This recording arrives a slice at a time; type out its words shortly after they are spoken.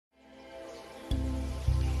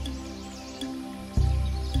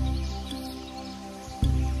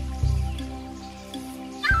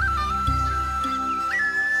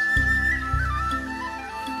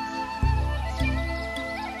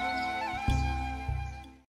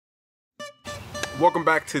Welcome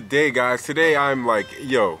back today, guys. Today I'm like,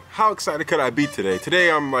 yo, how excited could I be today?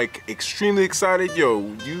 Today I'm like extremely excited. Yo,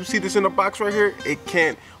 you see this in the box right here? It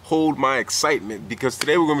can't hold my excitement because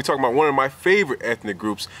today we're going to be talking about one of my favorite ethnic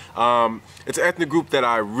groups. It's an ethnic group that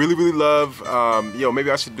I really love. Yo,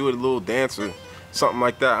 maybe I should do a little dance or something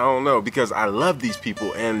like that. I don't know, because I love these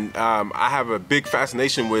people, and I have a big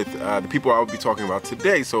fascination with the people I'll be talking about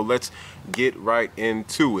today. So let's get right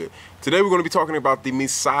into it. Today we're going to be talking about the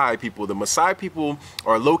Maasai people. The Maasai people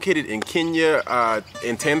are located in Kenya,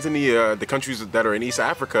 in Tanzania, the countries that are in East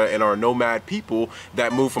Africa, and are nomad people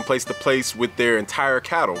that move from place to place with their entire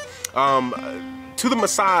cattle. To the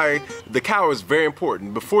Maasai, the cow is very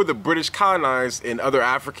important. Before the British colonized, and other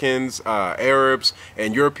Africans, Arabs,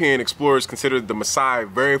 and European explorers considered the Maasai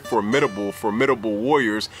very formidable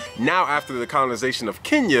warriors. Now, after the colonization of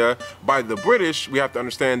Kenya by the British, we have to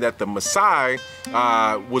understand that the Maasai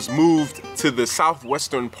was moved to the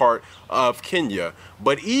southwestern part of Kenya.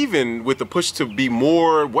 But even with the push to be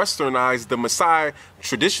more westernized, the Maasai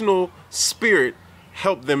traditional spirit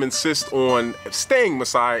help them insist on staying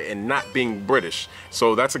Maasai and not being British.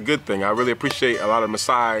 So that's a good thing. I really appreciate a lot of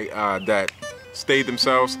Maasai that stayed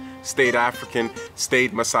themselves, stayed African,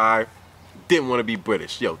 stayed Maasai, didn't want to be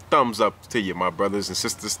British. Yo, thumbs up to you, my brothers and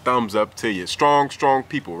sisters. Thumbs up to you. Strong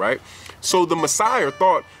people, right? So the Maasai are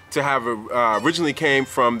thought to have originally came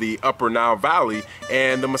from the Upper Nile Valley,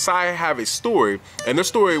 and the Maasai have a story, and their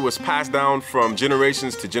story was passed down from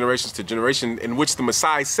generations to generation, in which the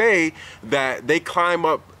Maasai say that they climbed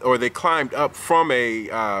up from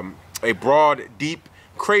a broad, deep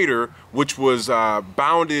crater which was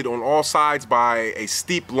bounded on all sides by a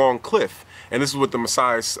steep, long cliff. And this is what the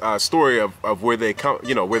Maasai story of where they come,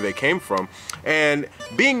 where they came from. And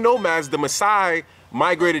being nomads, the Maasai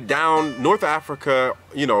migrated down North Africa,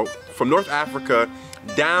 from North Africa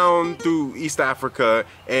down through East Africa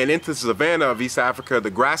and into the savanna of East Africa, the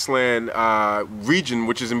grassland region,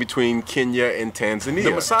 which is in between Kenya and Tanzania.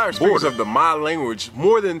 The Maasai are speakers of the Ma language.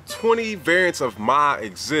 More than 20 variants of Ma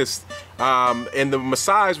exist, and the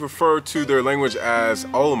Maasai refer to their language as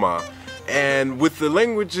Olma. And with the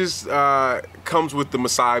languages comes with the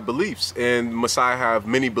Maasai beliefs, and Maasai have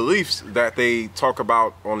many beliefs that they talk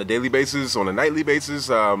about on a daily basis, on a nightly basis.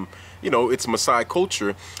 It's Maasai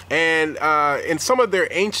culture, and some of their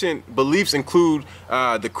ancient beliefs include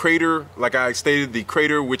the crater, like I stated, the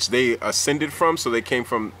crater which they ascended from. So they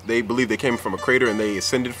believe they came from a crater and they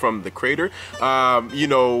ascended from the crater.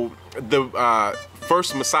 The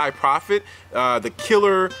first Maasai prophet, the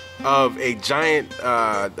killer of a giant.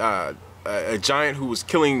 A giant who was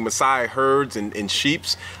killing Maasai herds and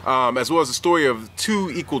sheeps, as well as the story of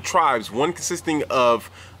two equal tribes, one consisting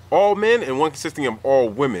of all men and one consisting of all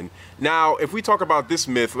women. Now, if we talk about this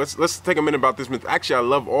myth, let's take a minute about this myth. Actually, I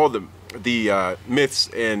love all the myths,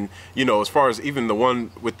 and as far as even the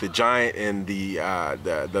one with the giant and the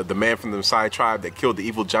man from the Maasai tribe that killed the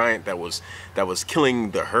evil giant that was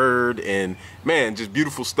killing the herd, and man, just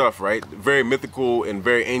beautiful stuff, right? Very mythical and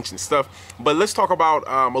very ancient stuff. But let's talk about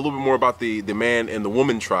a little bit more about the man and the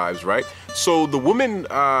woman tribes, right? So the woman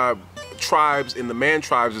tribes and the man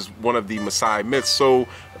tribes is one of the Maasai myths. So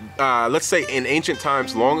let's say in ancient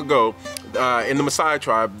times, long ago, in the Maasai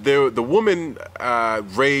tribe, the woman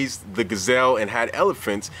raised the gazelle and had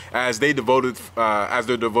elephants as their devoted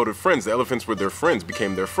friends. The elephants were their friends,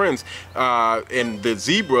 became their friends, and the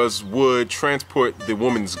zebras would transport the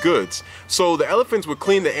woman's goods. So the elephants would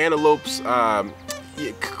clean the antelopes'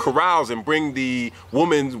 corrals and bring the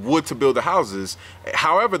woman's wood to build the houses.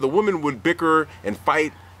 However, the women would bicker and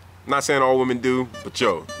fight. I'm not saying all women do, but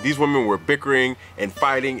yo, these women were bickering and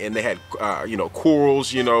fighting, and they had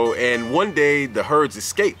quarrels, and one day the herds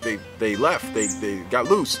escaped. They left. They got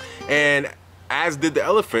loose, and as did the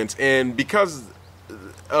elephants. And because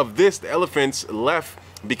of this, the elephants left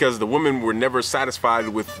because the women were never satisfied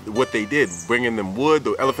with what they did, bringing them wood.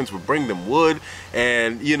 The elephants would bring them wood,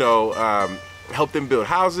 and help them build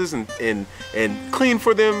houses and clean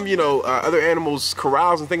for them, other animals'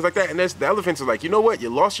 corrals and things like that. And the elephants are like, you know what? You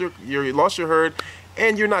lost your herd,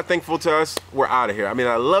 and you're not thankful to us. We're out of here. I mean,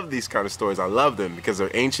 I love these kind of stories. I love them because they're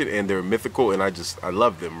ancient and they're mythical, and I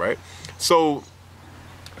love them, right? So,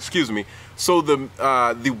 excuse me. So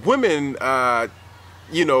the women,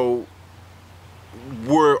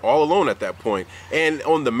 were all alone at that point. And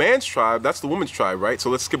on the man's tribe, that's the woman's tribe, right? So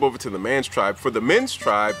let's skip over to the man's tribe. For the men's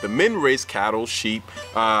tribe, the men raised cattle, sheep,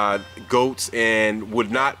 goats, and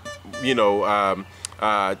would not,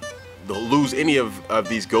 lose any of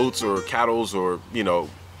these goats or cattle or,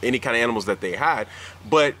 any kind of animals that they had.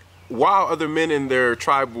 But while other men in their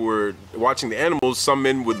tribe were watching the animals, some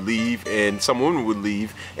men would leave and some women would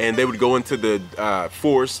leave, and they would go into the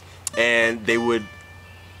forest, and they would,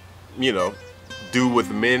 you know, do what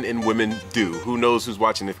men and women do. Who knows who's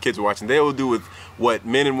watching? If kids are watching, they will do with what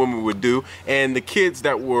men and women would do. And the kids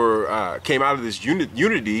that were came out of this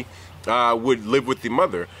unity would live with the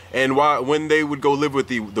mother. And when they would go live with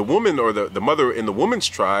the woman or the mother in the woman's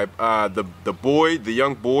tribe, the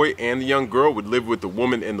young boy and the young girl would live with the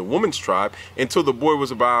woman in the woman's tribe until the boy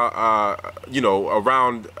was about you know,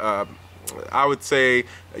 around I would say,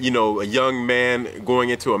 you know, a young man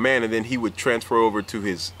going into a man, and then he would transfer over to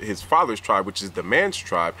his father's tribe, which is the man's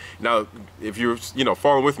tribe. Now, if you're, you know,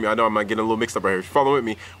 following with me, I know I'm getting a little mixed up right here. If you're following with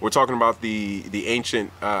me, we're talking about the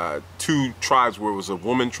ancient two tribes where it was a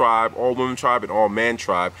woman tribe, all woman tribe, and all man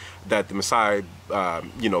tribe that the Maasai,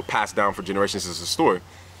 you know, passed down for generations as a story.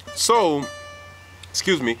 So,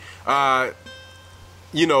 excuse me,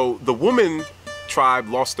 you know, the woman tribe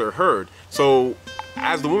lost their herd. So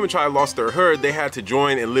as the women tribe lost their herd, they had to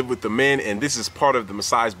join and live with the men, and this is part of the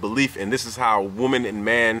Maasai's belief, and this is how woman and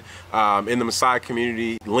man in the Maasai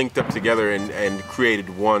community linked up together and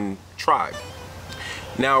created one tribe.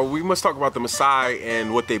 Now, we must talk about the Maasai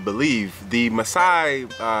and what they believe. The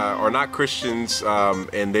Maasai are not Christians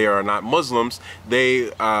and they are not Muslims.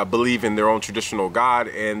 They believe in their own traditional God,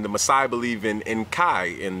 and the Maasai believe in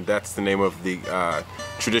Nkai, and that's the name of the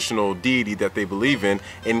traditional deity that they believe in,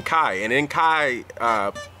 Nkai. And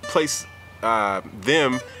Nkai place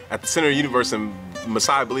them at the center of the universe, and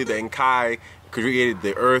Maasai believe that Nkai created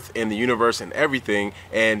the earth and the universe and everything,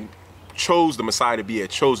 and chose the Maasai to be a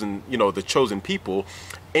chosen, you know, the chosen people.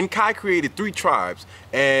 Nkai created 3 tribes,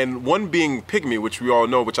 and one being Pygmy, which we all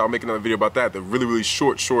know, which I'll make another video about that, the really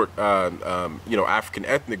short, you know, African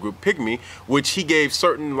ethnic group, Pygmy, which he gave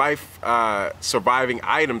certain life surviving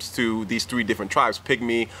items to these 3 different tribes.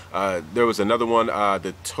 Pygmy, there was another one,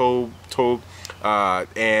 the Tob,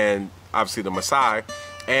 and obviously the Maasai,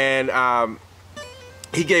 and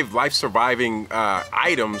he gave life surviving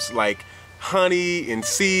items like honey and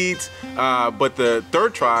seeds, but the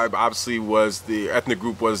 3rd tribe obviously was the ethnic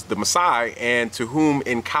group was the Maasai, and to whom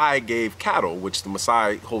Nkai gave cattle, which the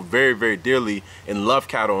Maasai hold very dearly and love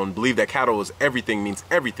cattle and believe that cattle is everything, means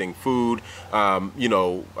everything, food, you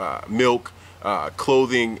know, milk,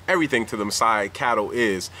 clothing, everything to the Maasai cattle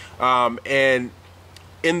is. And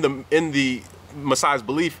in the Maasai's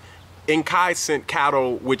belief, Nkai sent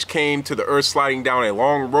cattle which came to the earth sliding down a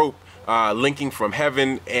long rope linking from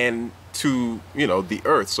heaven and to, you know, the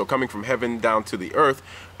earth, so coming from heaven down to the earth.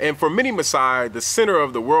 And for many Maasai, the center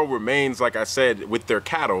of the world remains, like I said, with their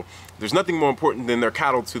cattle. There's nothing more important than their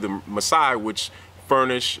cattle to the Maasai, which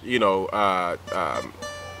furnish, you know,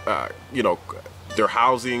 their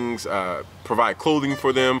housings, provide clothing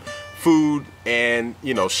for them, food, and,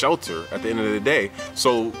 you know, shelter at the end of the day.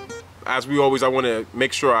 So as we always, I want to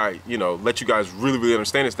make sure I, you know, let you guys really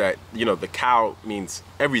understand is that, you know, the cow means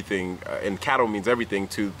everything, and cattle means everything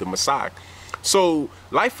to the Maasai. So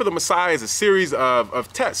life for the Maasai is a series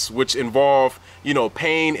of tests which involve, you know,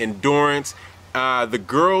 pain, endurance. The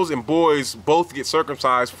girls and boys both get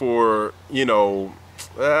circumcised for, you know,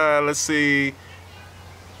 let's see,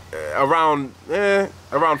 around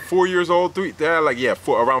 4 years old,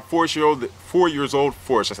 around 4 years old,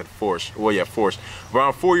 forced. I said forced. Well, yeah, forced.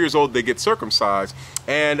 Around 4 years old, they get circumcised,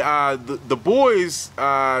 and the boys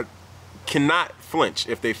cannot flinch.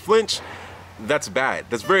 If they flinch, that's bad.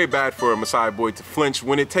 That's very bad for a Maasai boy to flinch.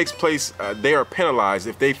 When it takes place, they are penalized.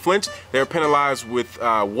 If they flinch, they are penalized with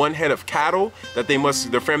 1 head of cattle that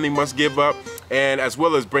their family must give up, and as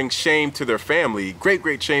well as bring shame to their family,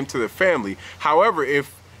 great shame to their family. However,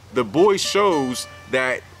 if the boy shows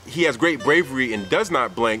that he has great bravery and does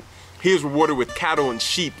not blink, he is rewarded with cattle and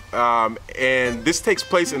sheep, and this takes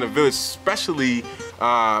place in a village, especially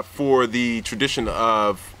for the tradition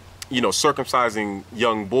of, you know, circumcising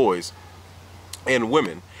young boys and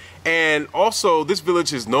women. And also, this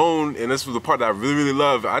village is known, and this was the part that I really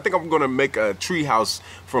love. I think I'm gonna make a tree house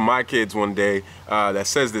for my kids one day that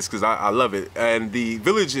says this, because I love it. And the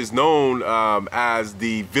village is known as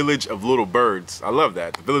the Village of Little Birds. I love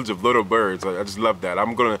that, the Village of Little Birds. I just love that.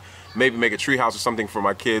 I'm gonna maybe make a tree house or something for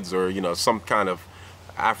my kids, or, you know, some kind of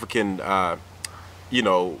African, you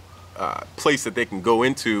know, place that they can go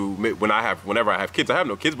into whenever I have kids. I have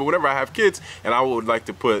no kids, but whenever I have kids, and I would like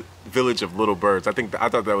to put Village of Little Birds. I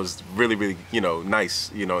thought that was really, you know,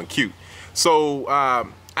 nice, you know, and cute. So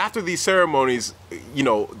after these ceremonies, you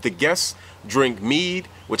know, the guests drink mead,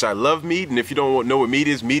 which I love mead. And if you don't know what mead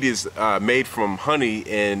is made from honey,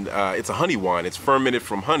 and it's a honey wine. It's fermented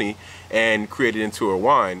from honey and created into a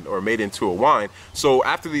wine, or made into a wine. So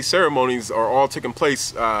after these ceremonies are all taking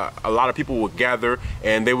place, a lot of people would gather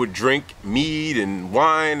and they would drink mead and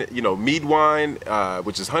wine, mead wine,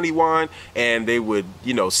 which is honey wine, and they would,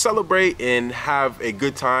 celebrate and have a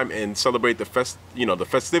good time and celebrate the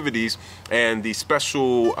festivities and the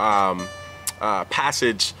special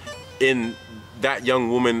passage in that young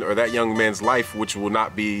woman or that young man's life, which will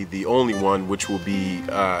not be the only one, which will be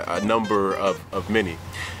a number of many.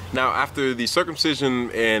 Now, after the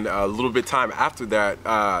circumcision and a little bit time after that,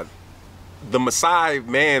 the Maasai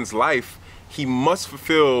man's life, he must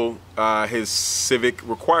fulfill his civic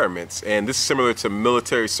requirements. And this is similar to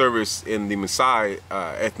military service in the Maasai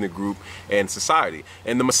ethnic group and society.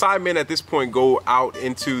 And the Maasai men at this point go out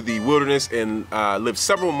into the wilderness and live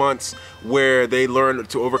several months where they learn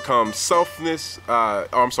to overcome selfishness,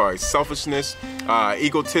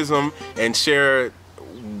 egotism, and share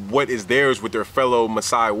what is theirs with their fellow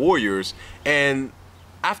Maasai warriors. And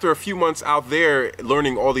after a few months out there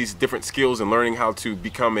learning all these different skills and learning how to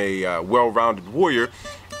become a well-rounded warrior,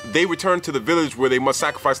 they return to the village where they must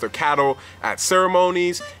sacrifice their cattle at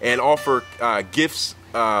ceremonies and offer gifts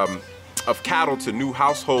of cattle to new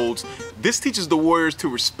households. This teaches the warriors to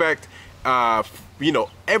respect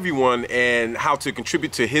everyone and how to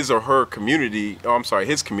contribute to his or her community.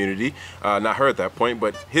 His community, not her at that point,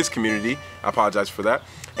 but his community. I apologize for that.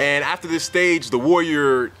 And after this stage, the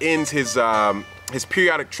warrior ends his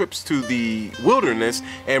periodic trips to the wilderness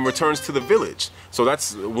and returns to the village. So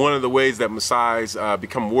that's one of the ways that Maasai's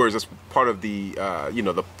become warriors. That's part of the,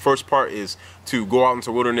 the first part is to go out into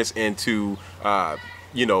the wilderness and to,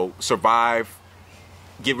 survive,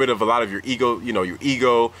 get rid of a lot of your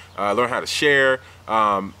ego, learn how to share.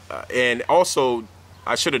 And also,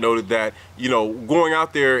 I should have noted that, going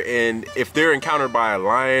out there, and if they're encountered by a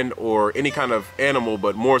lion or any kind of animal,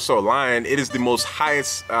 but more so a lion, it is the most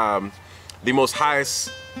highest,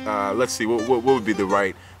 let's see, what would be the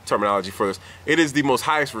right terminology for this? It is the most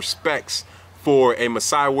highest respects for a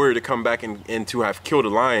Maasai warrior to come back and to have killed a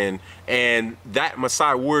lion. And that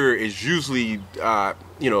Maasai warrior is usually,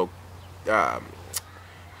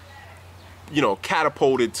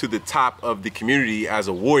 catapulted to the top of the community as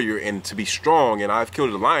a warrior and to be strong. And I've killed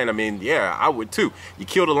a lion. I mean, yeah, I would too. You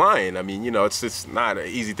killed a lion. I mean, it's not an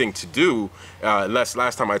easy thing to do, unless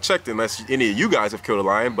last time I checked, unless any of you guys have killed a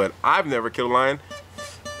lion, but I've never killed a lion.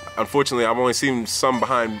 Unfortunately, I've only seen some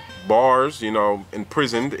behind bars,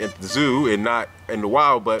 imprisoned at the zoo and not in the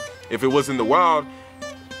wild. But if it was in the wild,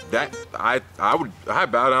 that I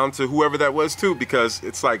bow down to whoever that was too, because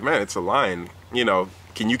it's like, man, it's a lion,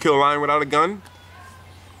 Can you kill a lion without a gun?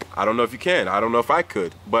 I don't know if you can. I don't know if I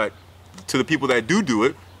could. But to the people that do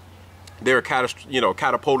it, they're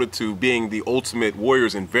catapulted to being the ultimate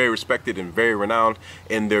warriors and very respected and very renowned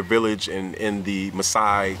in their village and in the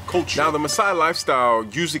Maasai culture. Now, the Maasai lifestyle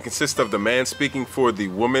usually consists of the man speaking for the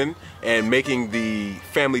woman and making the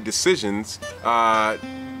family decisions.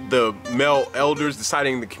 The male elders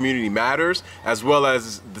deciding the community matters, as well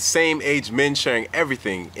as the same age men sharing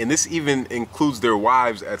everything. And this even includes their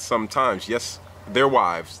wives at some times. Yes, their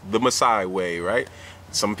wives, the Maasai way, right?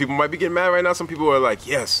 Some people might be getting mad right now. Some people are like,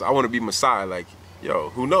 yes, I want to be Maasai. Like, yo,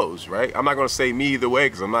 who knows, right? I'm not going to say me either way,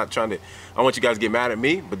 because I'm not trying to, I want you guys to get mad at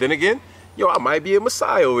me. But then again, I might be a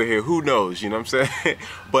Maasai over here. Who knows, you know what I'm saying?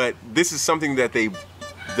 But this is something that they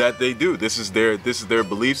do. This is their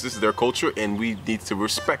beliefs, this is their culture, and we need to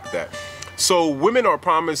respect that. So women are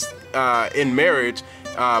promised in marriage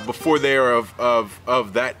before they are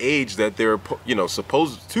of that age that they're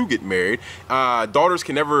supposed to get married. Daughters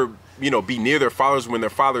can never be near their fathers when their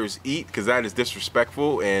fathers eat, because that is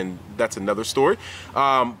disrespectful, and that's another story.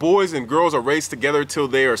 Boys and girls are raised together till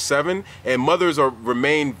they are 7, and mothers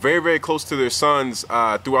remain very, very close to their sons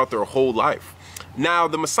throughout their whole life. Now,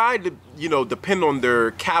 the Maasai, depend on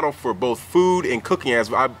their cattle for both food and cooking,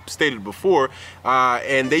 as I've stated before,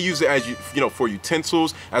 and they use it as for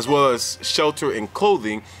utensils as well as shelter and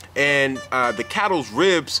clothing. And the cattle's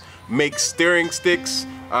ribs make stirring sticks,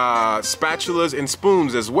 spatulas, and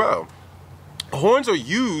spoons as well. Horns are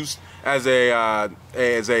used as a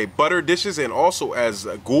butter dishes and also as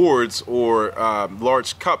gourds or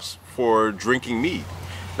large cups for drinking mead.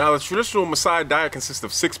 Now, the traditional Maasai diet consists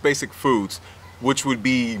of 6 basic foods, which would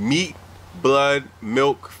be meat, blood,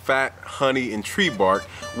 milk, fat, honey, and tree bark.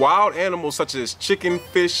 Wild animals such as chicken,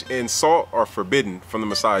 fish, and salt are forbidden from the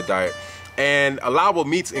Maasai diet. And allowable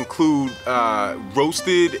meats include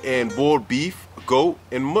roasted and boiled beef, goat,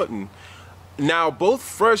 and mutton. Now, both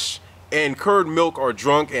fresh and curd milk are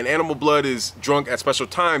drunk, and animal blood is drunk at special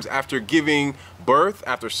times after giving birth,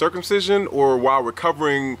 after circumcision, or while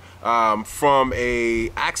recovering from a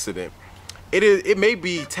accident. It may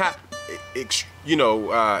be tapped,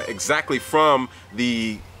 exactly from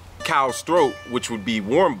the cow's throat, which would be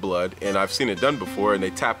warm blood, and I've seen it done before. And they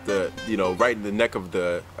tap the, right in the neck of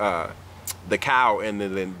the cow, and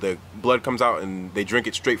then the blood comes out, and they drink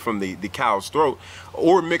it straight from the cow's throat,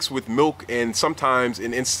 or mixed with milk, and sometimes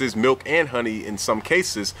in instances milk and honey in some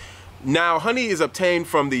cases. Now, honey is obtained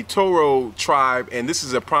from the Toro tribe, and this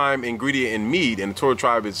is a prime ingredient in mead. And the Toro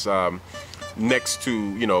tribe is next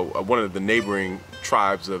to, one of the neighboring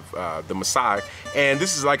tribes of the Maasai. And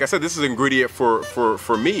this is, like I said, this is an ingredient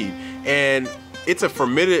for mead, and it's a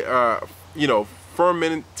fermented,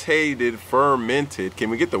 fermented. Can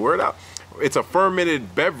we get the word out? It's a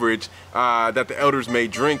fermented beverage that the elders may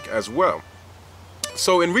drink as well.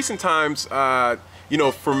 So in recent times,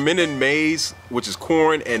 fermented maize, which is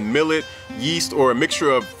corn, and millet, yeast, or a mixture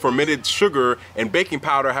of fermented sugar and baking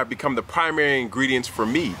powder have become the primary ingredients for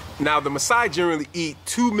mead. Now, the Maasai generally eat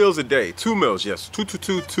 2 meals a day. 2 meals, yes,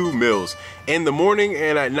 two meals, in the morning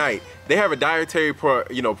and at night. They have a dietary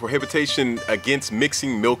prohibition against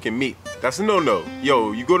mixing milk and meat. That's a no-no.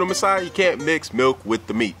 Yo, you go to Maasai, you can't mix milk with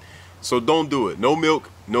the meat. So don't do it. No milk,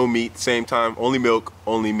 no meat, same time, only milk,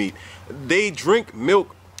 only meat. They drink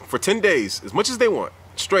milk for 10 days, as much as they want.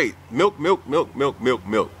 Straight. Milk, milk, milk, milk, milk,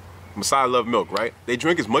 milk. Maasai love milk, right? They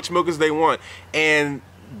drink as much milk as they want. And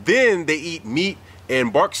then they eat meat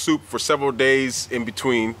and bark soup for several days in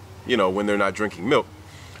between, when they're not drinking milk.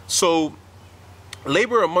 So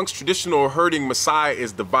labor amongst traditional herding Maasai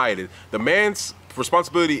is divided. The man's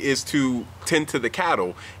responsibility is to tend to the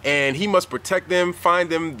cattle, and he must protect them, find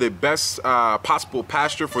them the best possible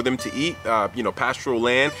pasture for them to eat, pastoral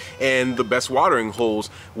land, and the best watering holes,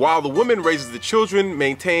 while the woman raises the children,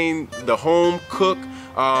 maintain the home, cook,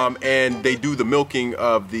 and they do the milking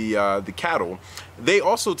of the cattle. They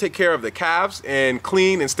also take care of the calves and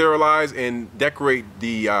clean and sterilize and decorate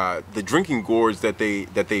the drinking gourds that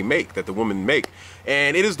the women make.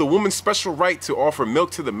 And it is the woman's special right to offer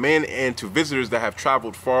milk to the men and to visitors that have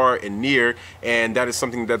traveled far and near, and that is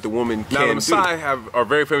something that the woman can do. Now, the Maasai are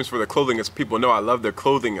very famous for their clothing, as people know. I love their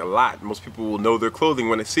clothing a lot. Most people will know their clothing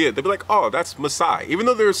when they see it. They'll be like, oh, that's Maasai. Even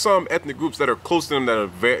though there are some ethnic groups that are close to them that are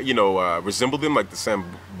very, resemble them, like the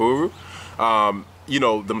Samburu. The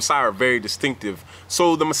Maasai are very distinctive.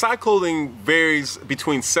 So the Maasai clothing varies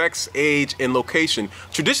between sex, age, and location.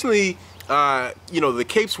 Traditionally, the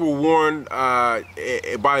capes were worn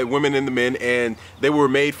by women and the men, and they were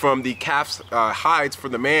made from the calf's hides for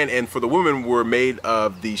the man, and for the women were made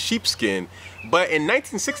of the sheepskin. But in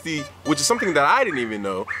 1960, which is something that I didn't even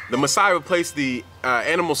know, the Maasai replaced the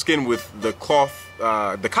animal skin with the cloth,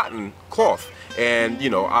 the cotton cloth. And,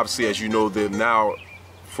 obviously, as you know, them now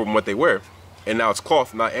from what they wear. And now it's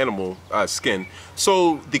cloth, not animal skin.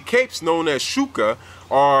 So the capes known as shuka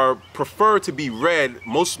are preferred to be red.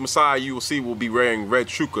 Most Maasai you will see will be wearing red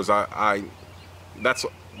shukas. That's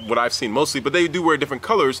what I've seen mostly, but they do wear different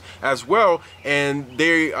colors as well. And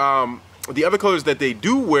they, the other colors that they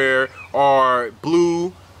do wear are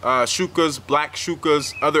blue shukas, black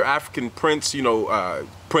shukas, other African prints,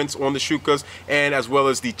 prints on the shukas, and as well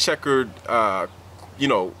as the checkered,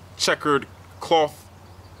 checkered cloth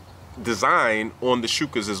design on the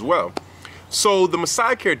shukas as well. So the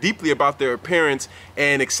Maasai care deeply about their appearance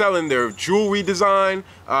and excel in their jewelry design.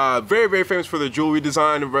 Very, very famous for their jewelry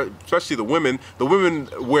design, especially the women. The women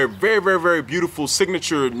wear very, very, very beautiful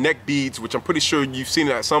signature neck beads, which I'm pretty sure you've seen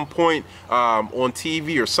at some point on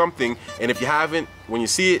TV or something. And if you haven't, when you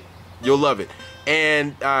see it, you'll love it.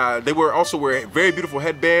 And they also wear very beautiful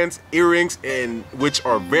headbands, earrings, and which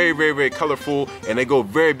are very, very, very colorful, and they go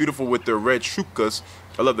very beautiful with their red shukas.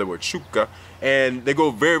 I love that word, shuka. And they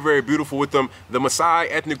go very, very beautiful with them. The Maasai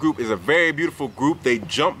ethnic group is a very beautiful group. They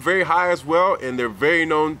jump very high as well, and they're very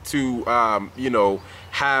known to,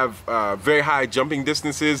 have very high jumping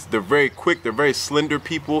distances. They're very quick. They're very slender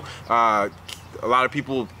people. A lot of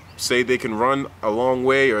people say they can run a long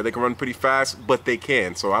way or they can run pretty fast, but they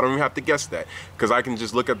can. So I don't even have to guess that, because I can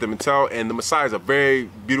just look at them and tell. And the Maasai are very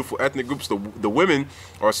beautiful ethnic groups. The women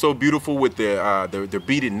are so beautiful with their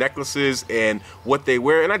beaded necklaces and what they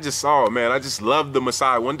wear. And I just love the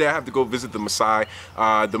Maasai. One day I have to go visit the Maasai.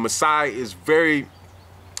 The Maasai is very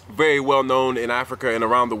very well known in Africa and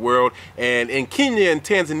around the world. And in Kenya and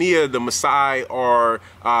Tanzania, the Maasai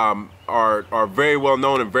are very well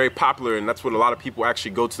known and very popular, and that's what a lot of people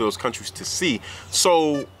actually go to those countries to see.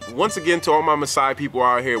 So once again, to all my Maasai people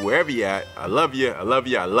out here, wherever you at, I love you, I love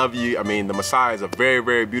you, I love you. I mean, the Maasai is a very,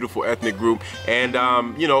 very beautiful ethnic group, and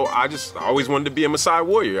you know, I always wanted to be a Maasai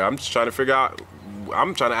warrior. I'm just trying to figure out,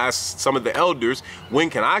 I'm trying to ask some of the elders, when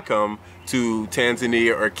can I come to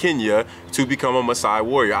Tanzania or Kenya to become a Maasai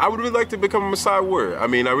warrior? I would really like to become a Maasai warrior. I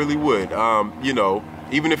mean, I really would. You know,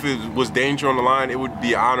 even if it was danger on the line, it would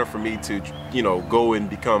be an honor for me to, you know, go and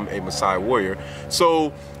become a Maasai warrior.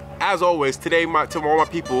 So, as always, today, to all my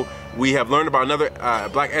people, we have learned about another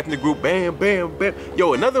black ethnic group. Bam, bam, bam.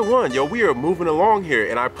 Yo, another one. Yo, we are moving along here,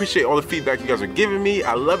 and I appreciate all the feedback you guys are giving me.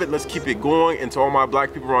 I love it. Let's keep it going. And to all my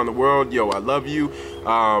black people around the world, yo, I love you.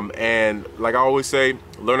 And like I always say,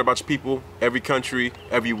 learn about your people, every country,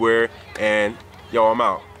 everywhere. And yo, I'm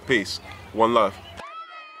out. Peace. One love.